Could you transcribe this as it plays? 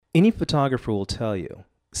Any photographer will tell you,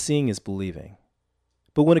 seeing is believing.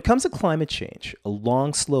 But when it comes to climate change, a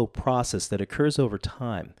long, slow process that occurs over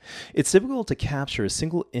time, it's difficult to capture a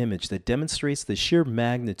single image that demonstrates the sheer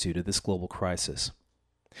magnitude of this global crisis.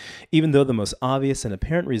 Even though the most obvious and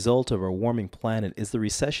apparent result of our warming planet is the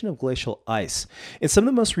recession of glacial ice, in some of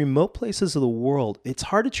the most remote places of the world, it's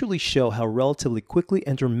hard to truly show how relatively quickly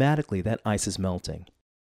and dramatically that ice is melting.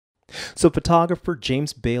 So photographer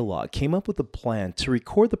James Balog came up with a plan to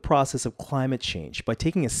record the process of climate change by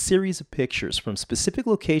taking a series of pictures from specific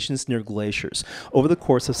locations near glaciers over the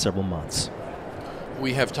course of several months.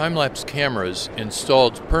 We have time-lapse cameras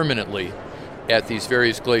installed permanently at these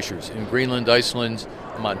various glaciers in Greenland, Iceland,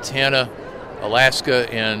 Montana, Alaska,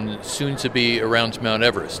 and soon to be around Mount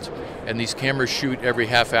Everest. And these cameras shoot every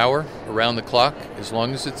half hour around the clock as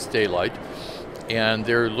long as it's daylight. And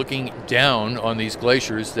they're looking down on these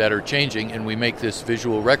glaciers that are changing, and we make this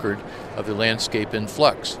visual record of the landscape in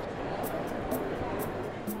flux.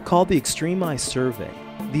 Called the Extreme Ice Survey,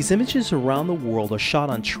 these images around the world are shot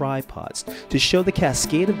on tripods to show the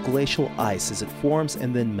cascade of glacial ice as it forms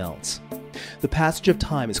and then melts. The passage of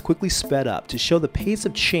time is quickly sped up to show the pace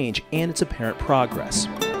of change and its apparent progress.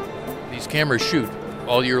 These cameras shoot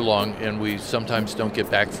all year long, and we sometimes don't get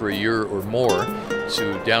back for a year or more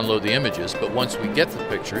to download the images, but once we get the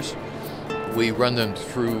pictures, we run them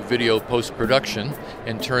through video post-production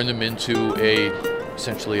and turn them into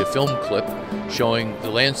essentially a film clip showing the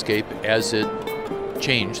landscape as it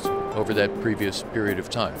changed over that previous period of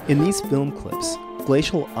time. In these film clips,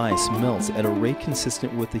 glacial ice melts at a rate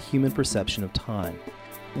consistent with the human perception of time.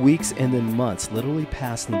 Weeks and then months literally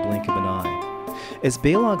pass in the blink of an eye. As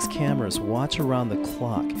Balog's cameras watch around the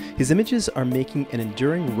clock, his images are making an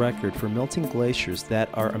enduring record for melting glaciers that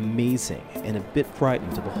are amazing and a bit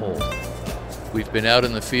frightening to behold. We've been out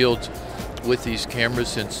in the field with these cameras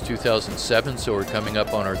since 2007, so we're coming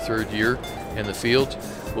up on our third year in the field.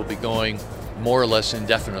 We'll be going more or less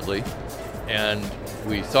indefinitely, and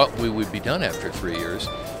we thought we would be done after 3 years,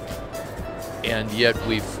 and yet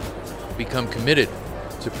we've become committed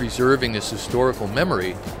to preserving this historical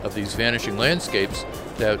memory of these vanishing landscapes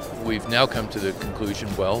that we've now come to the conclusion,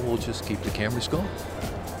 well, we'll just keep the cameras going.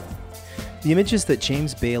 The images that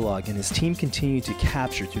James Balog and his team continue to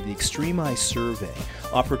capture through the Extreme Ice Survey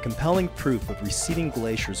offer compelling proof of receding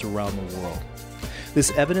glaciers around the world.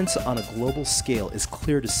 This evidence on a global scale is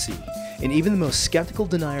clear to see, and even the most skeptical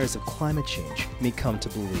deniers of climate change may come to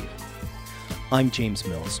believe. I'm James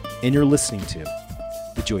Mills, and you're listening to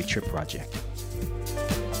The Joy Trip Project.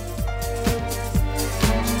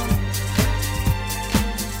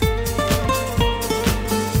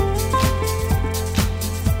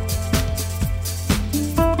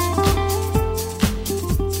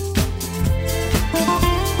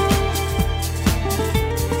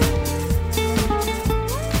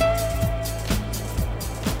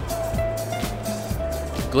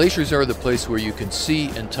 Glaciers are the place where you can see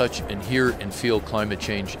and touch and hear and feel climate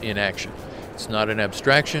change in action. It's not an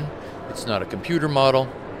abstraction, it's not a computer model,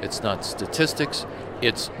 it's not statistics,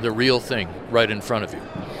 it's the real thing right in front of you.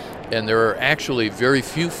 And there are actually very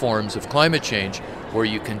few forms of climate change where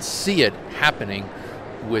you can see it happening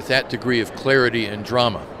with that degree of clarity and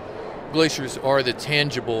drama. Glaciers are the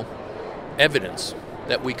tangible evidence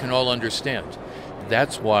that we can all understand.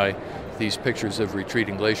 That's why these pictures of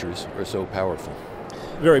retreating glaciers are so powerful.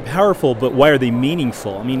 Very powerful, but why are they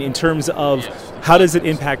meaningful? I mean, in terms of how does it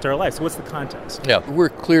impact our lives? What's the context? Yeah, we're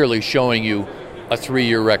clearly showing you a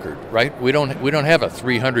 3-year record, right? We don't have a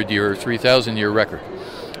 300-year or 3,000-year record,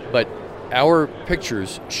 but our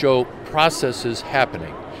pictures show processes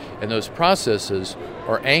happening, and those processes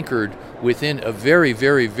are anchored within a very,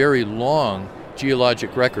 very, very long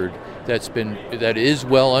geologic record that is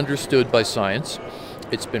well understood by science.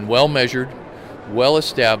 It's been well measured, well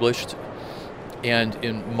established. And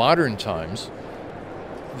in modern times,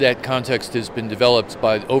 that context has been developed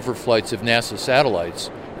by overflights of NASA satellites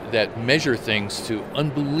that measure things to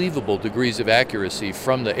unbelievable degrees of accuracy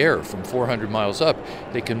from the air, from 400 miles up.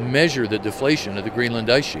 They can measure the deflation of the Greenland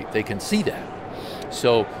ice sheet. They can see that.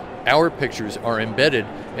 So our pictures are embedded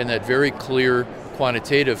in that very clear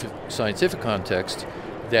quantitative scientific context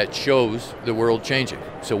that shows the world changing.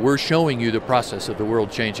 So we're showing you the process of the world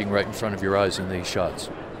changing right in front of your eyes in these shots.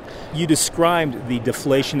 You described the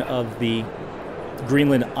deflation of the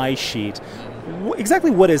Greenland ice sheet.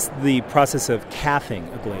 Exactly what is the process of calving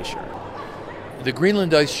a glacier? The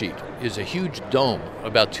Greenland ice sheet is a huge dome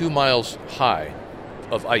about 2 miles high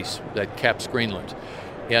of ice that caps Greenland.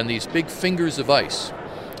 And these big fingers of ice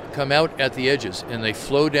come out at the edges, and they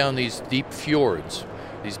flow down these deep fjords,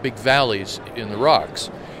 these big valleys in the rocks.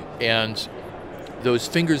 And those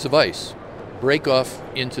fingers of ice break off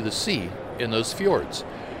into the sea in those fjords.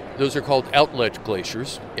 Those are called outlet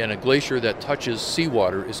glaciers, and a glacier that touches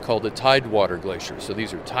seawater is called a tidewater glacier. So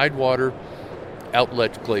these are tidewater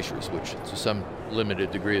outlet glaciers, which to some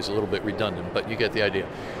limited degree is a little bit redundant, but you get the idea.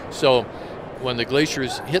 So when the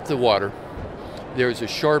glaciers hit the water, there's a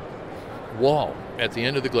sharp wall at the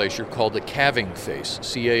end of the glacier called the calving face,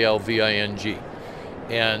 C-A-L-V-I-N-G.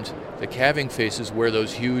 And the calving face is where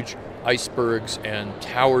those huge icebergs and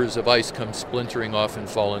towers of ice come splintering off and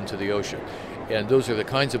fall into the ocean. And those are the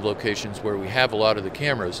kinds of locations where we have a lot of the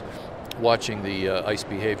cameras watching the ice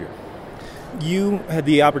behavior. You had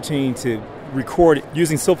the opportunity to record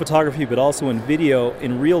using still photography but also in video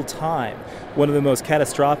in real time one of the most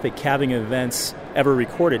catastrophic calving events ever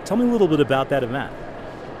recorded. Tell me a little bit about that event.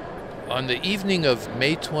 On the evening of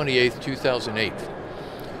May 28th, 2008,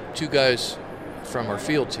 two guys from our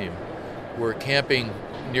field team were camping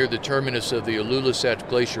near the terminus of the Ilulissat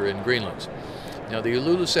Glacier in Greenland. Now, the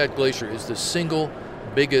Ilulissat Glacier is the single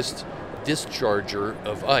biggest discharger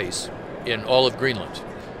of ice in all of Greenland.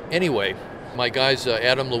 Anyway, my guys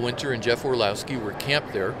Adam Lewinter and Jeff Orlowski were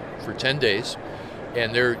camped there for 10 days,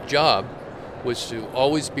 and their job was to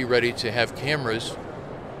always be ready to have cameras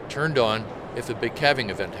turned on if a big calving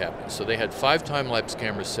event happened. So they had 5 time-lapse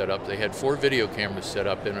cameras set up. They had 4 video cameras set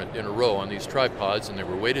up in a row on these tripods, and they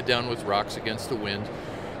were weighted down with rocks against the wind.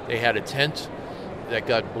 They had a tent that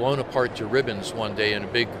got blown apart to ribbons one day in a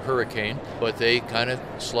big hurricane, but they kind of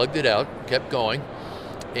slugged it out, kept going.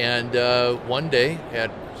 And one day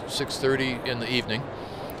at 6:30 in the evening,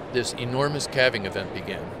 this enormous calving event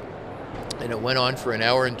began. And it went on for an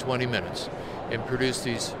hour and 20 minutes and produced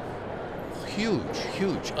these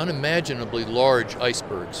huge, unimaginably large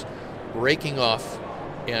icebergs breaking off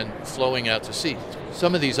and flowing out to sea.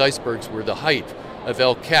 Some of these icebergs were the height of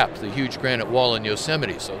El Cap, the huge granite wall in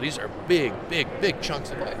Yosemite. So these are big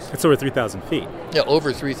chunks of ice. It's over 3,000 feet. Yeah,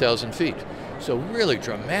 over 3,000 feet. So really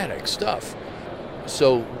dramatic stuff.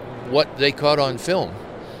 So what they caught on film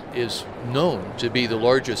is known to be the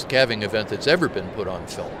largest calving event that's ever been put on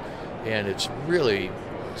film. And it's really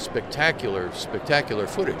spectacular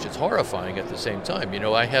footage. It's horrifying at the same time. You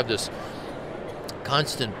know, I have this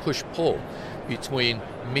constant push-pull between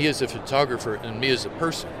me as a photographer and me as a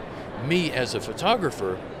person. Me as a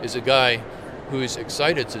photographer is a guy who's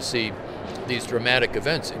excited to see these dramatic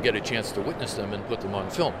events and get a chance to witness them and put them on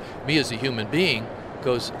film. Me as a human being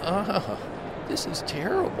goes, this is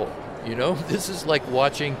terrible. You know, this is like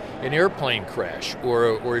watching an airplane crash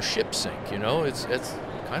or a ship sink. You know, it's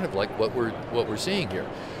kind of like what we're seeing here.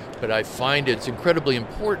 But I find it's incredibly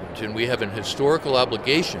important, and we have an historical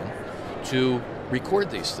obligation to record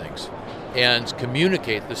these things and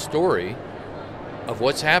communicate the story of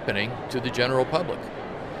what's happening to the general public.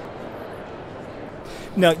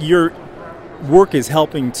 Now, your work is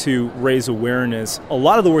helping to raise awareness. A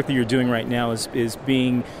lot of the work that you're doing right now is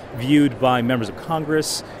being viewed by members of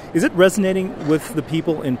Congress. Is it resonating with the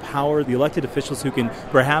people in power, the elected officials who can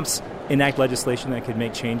perhaps enact legislation that could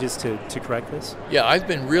make changes to correct this? Yeah, I've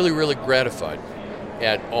been really gratified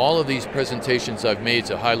at all of these presentations I've made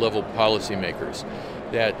to high-level policymakers,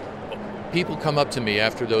 that people come up to me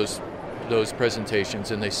after those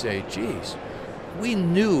presentations and they say, geez, we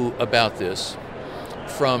knew about this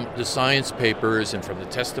from the science papers and from the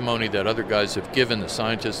testimony that other guys have given, the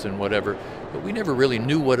scientists and whatever, but we never really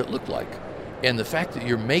knew what it looked like. And the fact that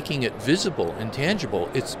you're making it visible and tangible,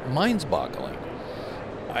 it's mind-boggling.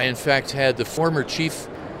 I, in fact, had the former chief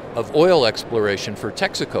of oil exploration for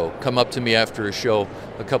Texaco come up to me after a show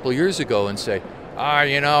a couple of years ago and say,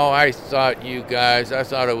 I thought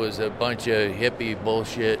it was a bunch of hippie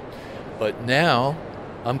bullshit, but now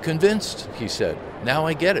I'm convinced, he said. Now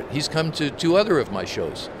I get it. He's come to 2 other of my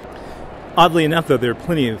shows. Oddly enough, though, there are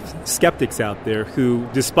plenty of skeptics out there who,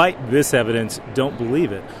 despite this evidence, don't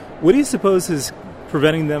believe it. What do you suppose is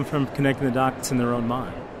preventing them from connecting the dots in their own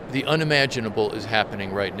mind? The unimaginable is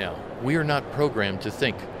happening right now. We are not programmed to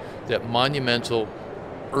think that monumental,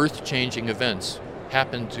 earth-changing events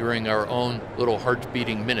happen during our own little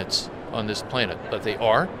heart-beating minutes on this planet, but they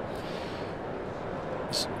are.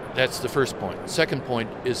 That's the first point. Second point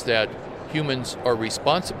is that humans are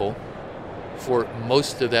responsible for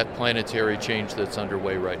most of that planetary change that's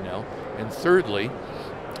underway right now. And thirdly,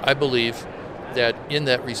 I believe that in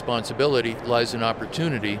that responsibility lies an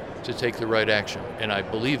opportunity to take the right action. And I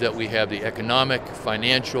believe that we have the economic,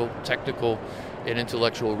 financial, technical, and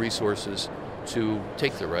intellectual resources to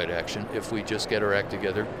take the right action if we just get our act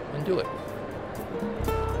together and do it.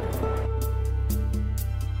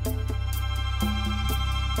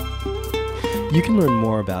 You can learn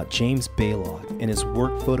more about James Balog and his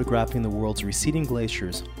work photographing the world's receding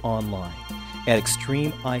glaciers online at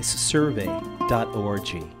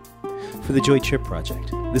extremeIceSurvey.org. For the Joy Trip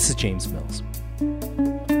Project, this is James Mills.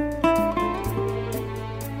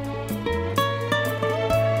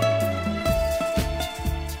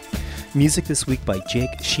 Music this week by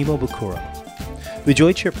Jake Shimobukuro. The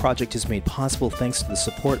Joy Trip Project is made possible thanks to the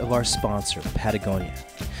support of our sponsor, Patagonia.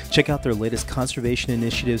 Check out their latest conservation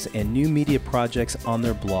initiatives and new media projects on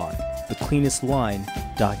their blog,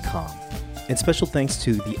 thecleanestline.com. And special thanks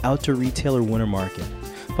to the Outdoor Retailer Winter Market.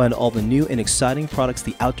 Find all the new and exciting products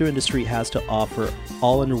the outdoor industry has to offer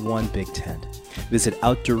all under one big tent. Visit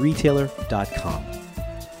outdoorretailer.com.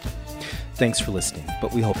 Thanks for listening,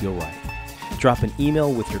 but we hope you'll write. Drop an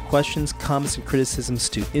email with your questions, comments, and criticisms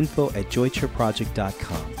to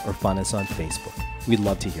info@joytripproject.com or find us on Facebook. We'd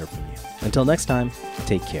love to hear from you. Until next time,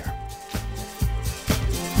 take care.